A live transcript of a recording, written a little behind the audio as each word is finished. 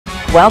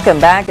Welcome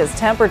back. As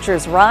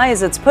temperatures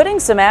rise, it's putting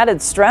some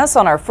added stress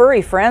on our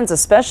furry friends,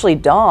 especially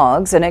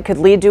dogs, and it could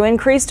lead to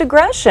increased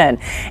aggression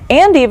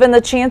and even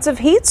the chance of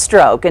heat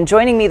stroke. And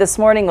joining me this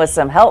morning with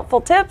some helpful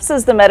tips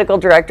is the medical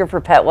director for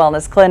Pet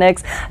Wellness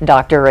Clinics,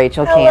 Dr.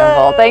 Rachel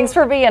Campbell. Thanks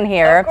for being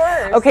here. Of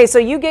course. Okay, so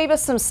you gave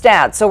us some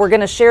stats, so we're going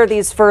to share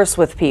these first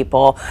with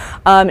people.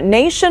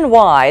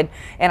 Nationwide,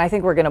 and I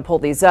think we're going to pull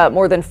these up,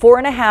 more than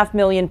 4.5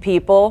 million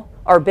people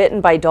are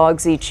bitten by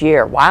dogs each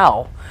year.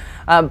 Wow.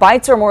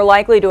 Bites are more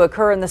likely to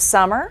occur in the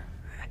summer,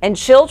 and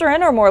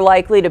children are more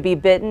likely to be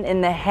bitten in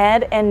the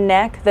head and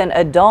neck than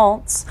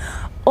adults.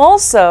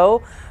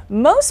 Also,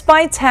 most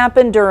bites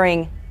happen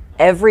during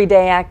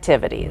everyday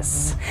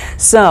activities.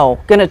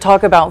 So, going to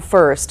talk about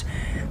first,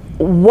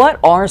 what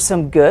are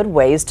some good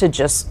ways to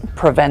just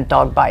prevent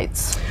dog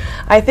bites?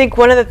 I think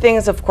one of the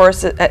things, of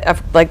course,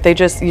 like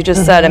you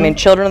just said, I mean,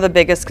 children are the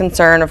biggest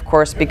concern, of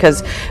course,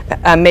 because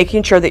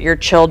making sure that your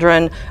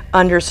children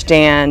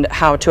understand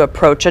how to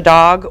approach a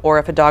dog, or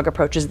if a dog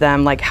approaches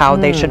them, like how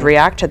they should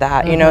react to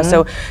that, you know.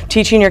 So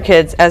teaching your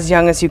kids as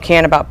young as you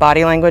can about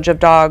body language of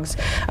dogs,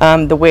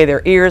 the way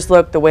their ears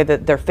look, the way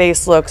that their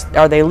face looks,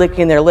 are they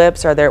licking their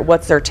lips,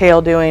 what's their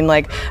tail doing,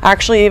 like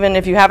actually even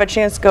if you have a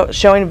chance, go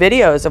showing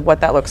videos of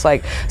what that looks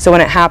like, so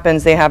when it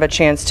happens they have a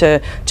chance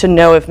to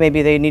know if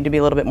maybe they need to be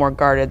a little bit more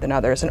guarded than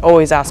others, and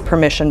always ask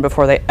permission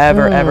before they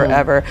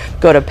ever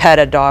go to pet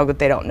a dog that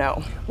they don't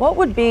know. What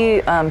would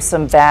be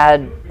some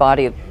bad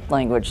body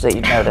language that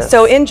you notice?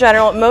 So in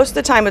general, most of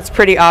the time it's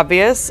pretty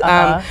obvious.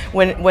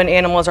 When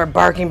animals are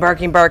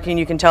barking,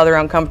 you can tell they're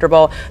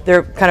uncomfortable.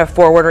 They're kind of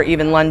forward or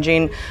even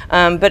lunging.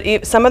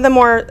 But some of the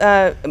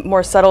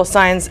more subtle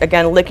signs,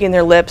 again, licking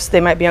their lips,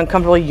 they might be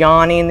uncomfortable,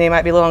 yawning, they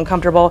might be a little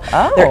uncomfortable.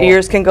 Their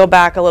ears can go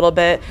back a little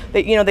bit.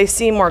 They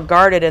seem more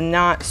guarded and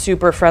not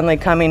super friendly,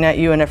 coming at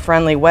you in a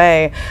friendly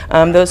way.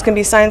 Those can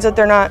be signs that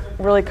they're not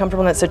really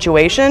comfortable in that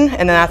situation, and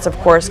then that's of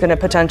course going to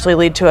potentially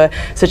lead to a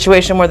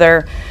situation where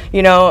they're,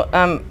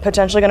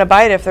 potentially going to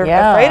bite if they're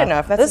afraid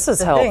enough. This is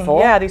helpful.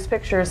 Yeah, these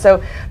pictures.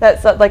 So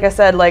that's like I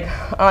said, like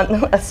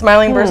on a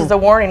smiling versus a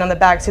warning on the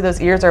back. See, those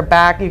ears are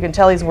back. You can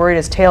tell he's worried.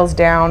 His tail's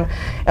down.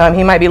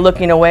 He might be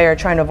looking away or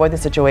trying to avoid the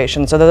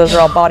situation. So those are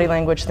all body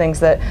language things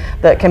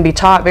that can be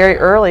taught very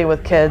early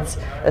with kids,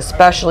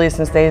 especially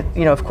since they,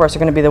 of course, are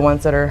going to be the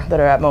ones that are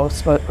at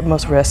most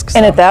risk. So.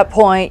 And at that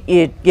point,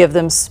 you give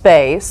them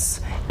space.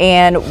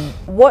 And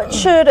what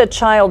should a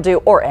child do,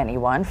 or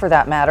anyone for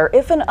that matter,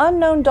 if an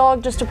unknown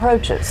dog just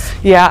approaches?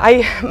 Yeah,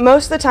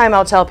 most of the time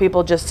I'll tell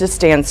people just to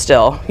stand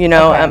still,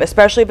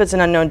 especially if it's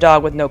an unknown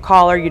dog with no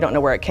collar, you don't know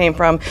where it came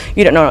from,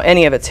 you don't know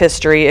any of its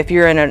history. If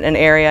you're in an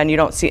area and you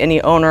don't see any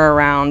owner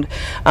around,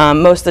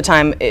 most of the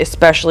time,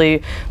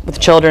 especially with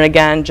children,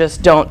 again,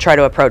 just don't try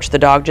to approach the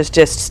dog. Just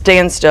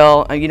stand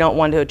still. You don't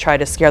want to try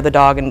to scare the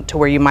dog into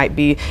where it might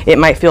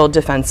feel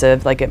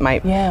defensive, like it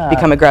might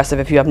become aggressive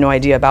if you have no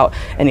idea about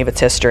any of its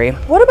history.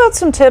 What about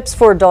some tips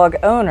for dog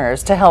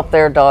owners to help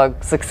their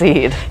dog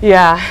succeed?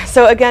 Yeah,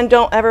 so again,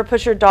 don't ever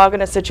put your dog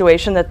in a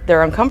situation that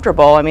they're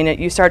uncomfortable. I mean,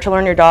 you start to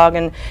learn your dog,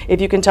 and if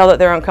you can tell that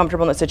they're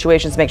uncomfortable in the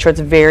situations, make sure it's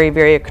a very,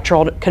 very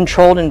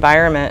controlled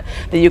environment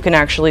that you can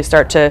actually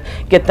start to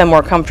get them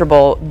more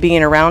comfortable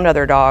being around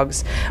other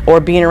dogs, or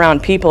being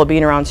around people,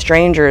 being around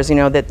strangers,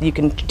 that you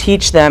can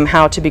teach them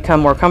how to become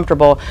more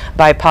comfortable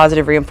by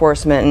positive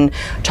reinforcement and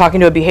talking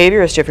to a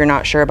behaviorist if you're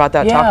not sure about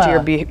that. Talk to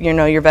your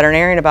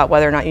veterinarian about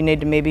whether or not you need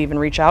to maybe even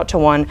reach out to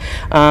one.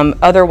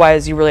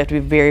 Otherwise, you really have to be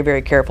very,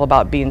 very careful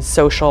about being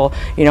social,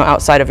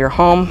 outside of your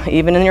home.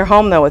 Even in your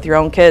home, though, with your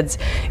own kids.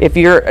 If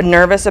you're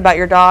nervous about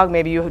your dog,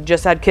 maybe you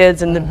just had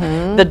kids and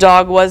the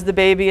dog was the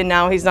baby and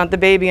now he's not the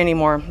baby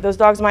anymore. Those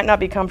dogs might not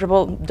be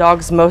comfortable.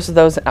 Dogs, most of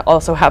those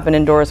also happen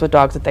indoors with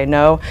dogs that they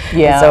know.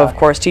 Yeah. And so, of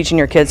course, teaching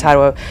your kids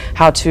how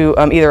to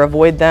either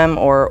avoid them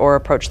or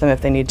approach them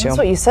if they need to. That's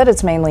what you said.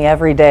 It's mainly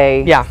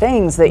everyday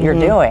things that you're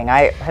doing.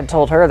 I had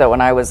told her that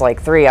when I was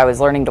like 3, I was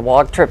learning to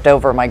walk, tripped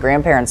over my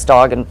grandparents'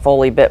 dog and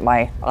fully bit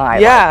my eye.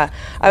 Yeah,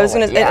 I was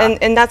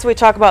and that's what we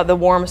talk about, the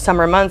warm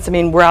summer months. I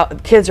mean,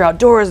 kids are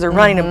outdoors, they're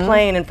running and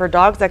playing, and for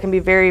dogs that can be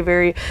very,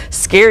 very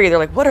scary. They're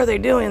like, what are they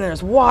doing?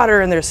 There's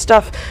water and there's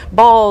stuffed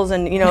balls,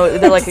 and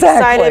they're like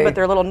excited, but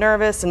they're a little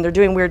nervous and they're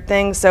doing weird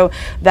things. So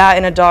that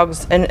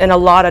in a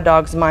lot of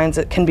dogs' minds,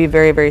 it can be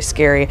very, very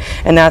scary.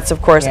 And that's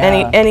of course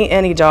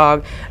any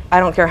dog. I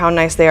don't care how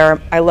nice they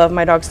are. I love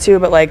my dogs too,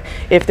 but like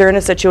if they're in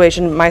a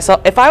situation myself,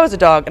 if I was a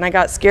dog and I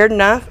got scared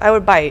enough, I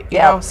would bite. You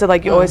know, so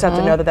like you always have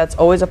to know that that's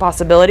always a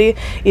possibility.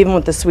 Even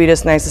with the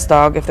sweetest, nicest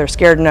dog, if they're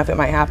scared enough, it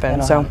might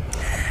happen. So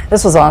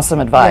this was awesome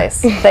advice.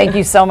 Thank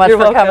you so much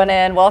for coming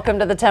in. Welcome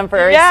to the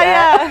temporary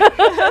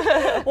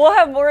set. We'll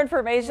have more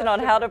information on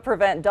how to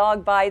prevent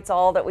dog bites,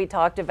 all that we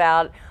talked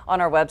about, on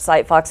our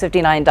website,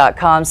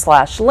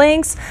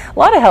 fox59.com/links. A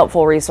lot of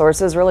helpful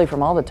resources, really,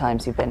 from all the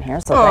times you've been here.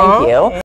 So thank you.